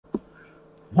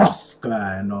What's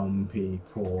going on,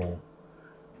 people?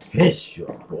 It's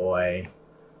your boy,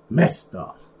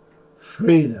 Mr.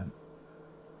 Freedom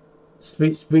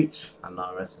Speech and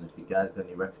RS. And if you guys got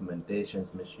any recommendations,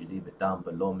 make sure you leave it down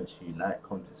below. Make sure you like,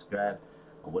 comment, subscribe.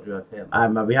 And what do you have here,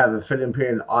 man? Man, we have a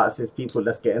OfficialRS people.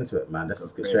 Let's get into it, man.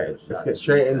 Let's get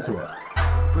straight into it.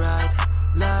 Bright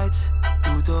lights,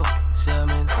 tutok sa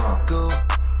amin. Go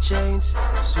chains,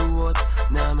 suot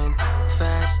namin.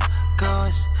 Fast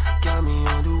cars, got me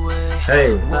on the way.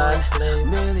 Hey, 1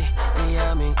 million ay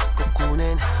aming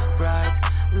kukunin. Bright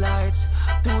lights,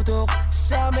 tutok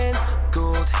sa amin.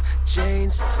 Gold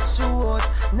chains, suot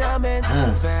namin.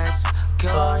 Fast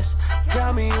cars,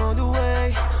 got me on the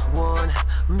way. 1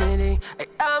 million ay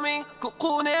aming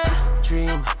kukunin.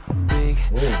 Dream big,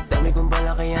 dami kong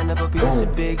bala kaya napapila sa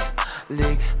big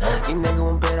league.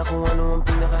 Ginagawang pera kung ano ang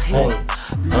pinaka-hig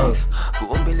league.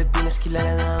 Buong Pilipinas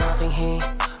kilala na ang aking himig.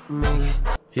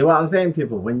 See what I'm saying,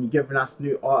 people? When you're giving us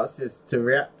new artists to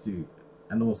react to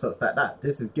and all sorts like that,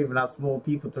 this is giving us more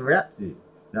people to react to. You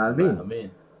know what I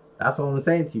mean? That's what I'm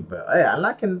saying to you. But hey, I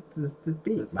like this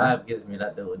beat. This vibe gives me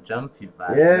that little jumpy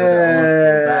vibe.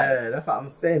 Yeah, that's what I'm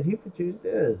saying. Who produced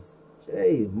this?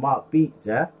 Jay, Mark Beats,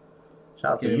 yeah?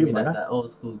 Shout out to you, man. That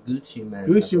old school Gucci man.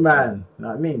 Gucci man. You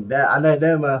know what I mean? I know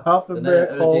them half a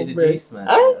brick, whole brick.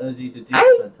 OG the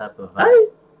juice man type of vibe.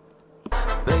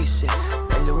 Basic,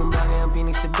 dalawang bagay ang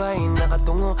pinagsabay.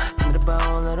 Nakatungo,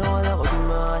 tinrabaho na ron ako di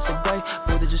makasabay.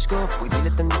 Puto Diyos ko,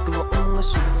 pagdilatan dito ako mga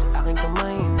sulat sa aking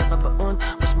kamay. Nakabaon,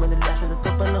 mas malala sa dato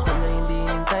panahon na hindi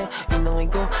hinintay. Inangay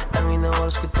ko, tangin na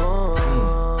oras ko to.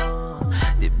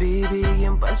 Di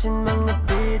bibigyan pansin mga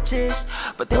bitches,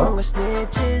 pati mga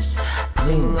snitches.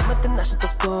 Aking mga mata nasa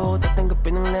tuktok,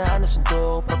 tatanggapin ang lahat na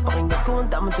suntok. Papakinggan ko ang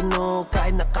tamang tunog,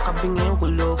 kahit nakakabingi ang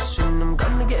kulog. Sunam ka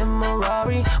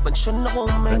nag-MRRI, mansyon ako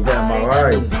may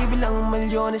pari. Nagbibilang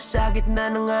milyones sa gitna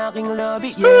ng aking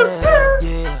lobby.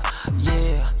 Yeah.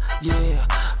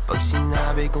 Pag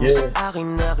sinabi kong sa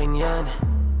akin yan.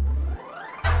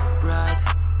 Bright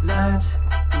lights,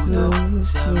 tutok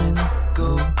sa amin.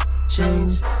 Go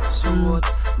chains, suot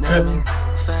namin.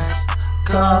 Fast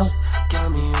cars,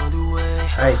 got me on the way.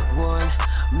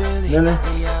 1 million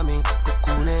ay aming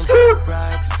kukunin.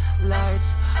 Bright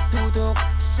lights, tutok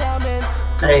sa amin.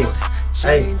 Gold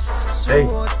chains,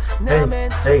 suot namin.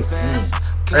 Fast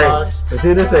cars, got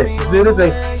me on the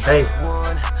way. 1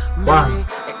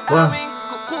 million ay aming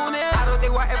kukunin.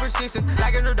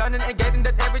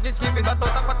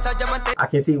 I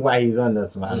can see why he's on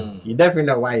this, man. You definitely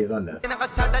know why he's on this. He's on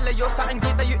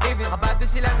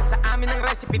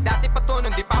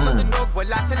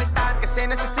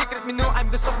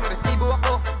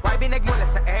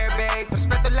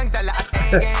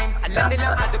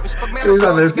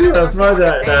the serious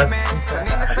project.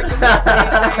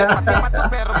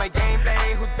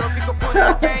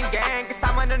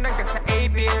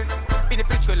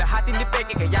 Pinipreach ko lahat hindi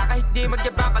peke, kaya kahit di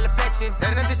magyabang kala flexin.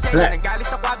 Dahil ng disenyo, nanggaling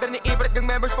sa kwadro ni Ibrat ng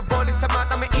members pa bowling sa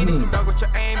mata may init. Yung dagot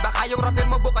your aim, baka yung rapin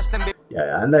mo bukas ng bib.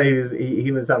 Yeah, I know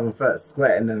he was having first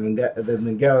sweating and then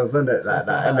the girls on it like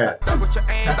that, innit? Dagot your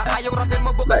aim, baka yung rapin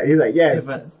mo bukas. He's like, yes,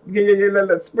 let's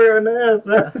spray on the ass,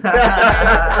 man.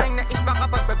 Ang nais baka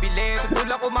pagpabili, sa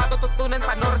tulak ko matututunan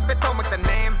paano respeto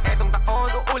magtanim. Etong taon,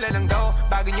 uula lang daw,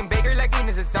 bago yung baker lagi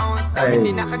na sa zone. Dami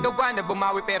di nakagawa na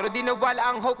bumawi pero di nawala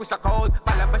ang hope ko sa cold.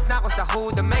 Palabas na ako sa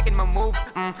hood, I'm making my move.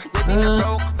 Hindi na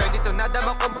broke, pero dito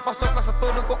nadama ko papasok pa sa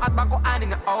tulog ko at bangko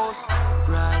anin na O's.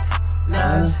 Bright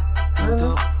lights,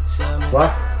 tutok sa amin.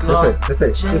 What? This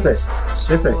way.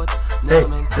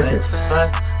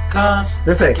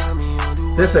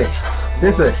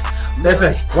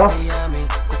 What?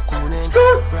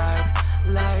 Bright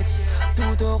lights,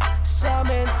 tutok sa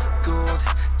amin. Gold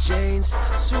chains,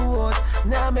 suot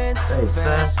namin.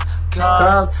 Fast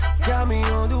cars, got me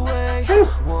on the way.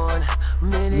 1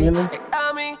 million ay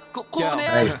aming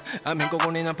kukunin. Aming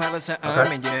kukunin ang para sa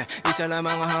amin, yeah. Isa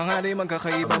lamang ang hangarin,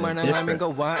 magkakaiba man ang aming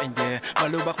gawain, yeah.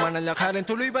 Malubak man ang lakarin,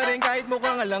 tuloy pa rin kahit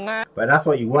mukhang alangan. But that's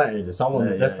what you wanted, someone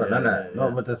different, isn't it?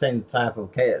 Not with the same type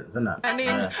of chaos, isn't it?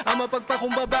 Ang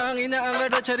mapagpakumbaba ang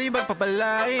inaangar at siya rin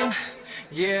magpapalain.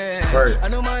 Yeah,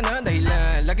 ano man ang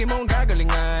dahilan, lagi mong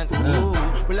gagalingan.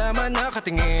 Wala man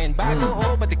nakatingin, bago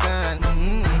o batikan.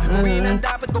 Gawin ang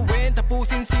dapat gawin,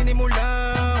 tapusin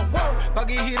sinimulan.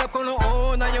 Paghihirap ko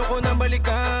noon, ayaw ko nang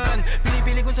balikan.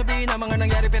 Pinipili kong sabihin ang mga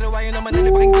nangyari pero ayaw naman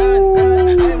nila pakinggan.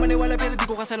 Ayaw maniwala pero di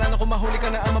ko kasalanan kung mahuli ka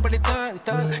na ang mapalitan.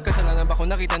 Kasalanan ba kung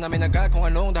nakita namin agad kung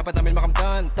anong dapat namin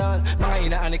makamtan. Mga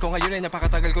inaani ko ngayon ay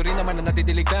napakatagal ko rin naman na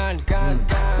natidiligan.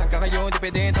 Kakayon,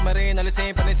 depende, tama rin,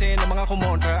 alisin, panisin ng mga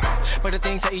kumontra.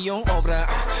 Pagdating sa iyong obra,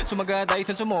 sumaga dahil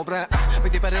sa sumobra.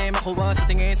 pa rin makuha sa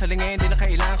tingin sa lingin, di na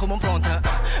kailangan kumumpronta.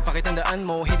 Pakitandaan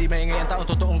mo, hindi maingay ang tao,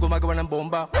 totoong gumagawa ng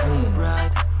bomba.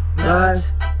 Bright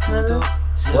lights, tutok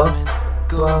sa amin,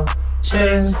 gold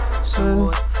chains,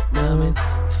 suot namin,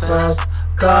 fast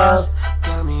cars,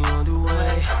 kami on the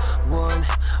way, 1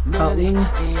 million,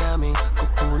 iyaming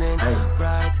kukunin.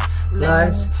 Bright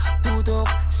lights, tutok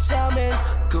sa amin,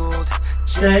 gold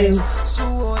chains,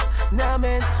 suot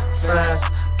namin, fast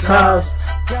cars,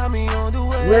 kami on the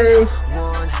way,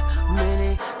 1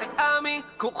 million, aming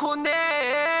kukunin.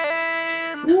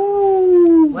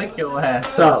 Wake your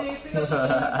ass up.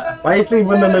 Why you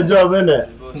sleeping on the job, innit?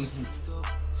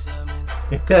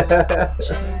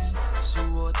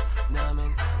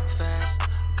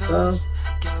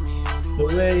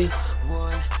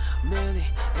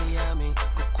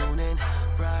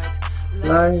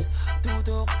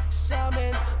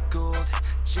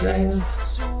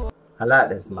 I like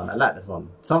this, man. I like this one.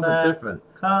 Something different.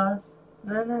 Cars.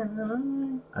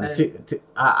 And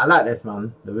I like this,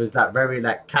 man. It was like very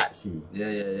like catchy. Yeah.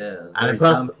 It's And very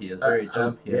plus, jumpy. It's very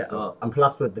jumpy as well. And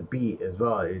plus with the beat as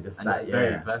well, it's just And like it's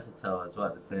very versatile as well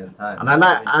at the same time. And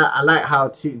I like how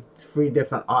three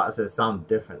different artists sound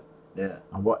different. Yeah.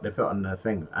 And what they put on their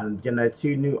thing, and you know,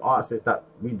 2 new artists that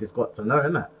we just got to know,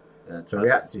 innit? Yeah, to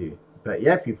react to. But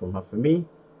yeah, people, man, for me,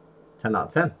 10 out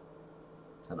of 10.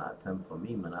 10 out of 10 for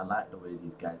me, man. I like the way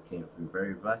these guys came through.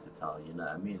 Very versatile, you know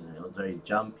what I mean? And it was very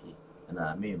jumpy, you know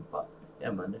what I mean? But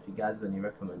yeah, man, if you guys have any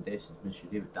recommendations, make sure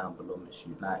you leave it down below. Make sure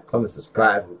you like, Comment,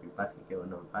 subscribe. We'll be back again with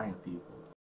another banger, people.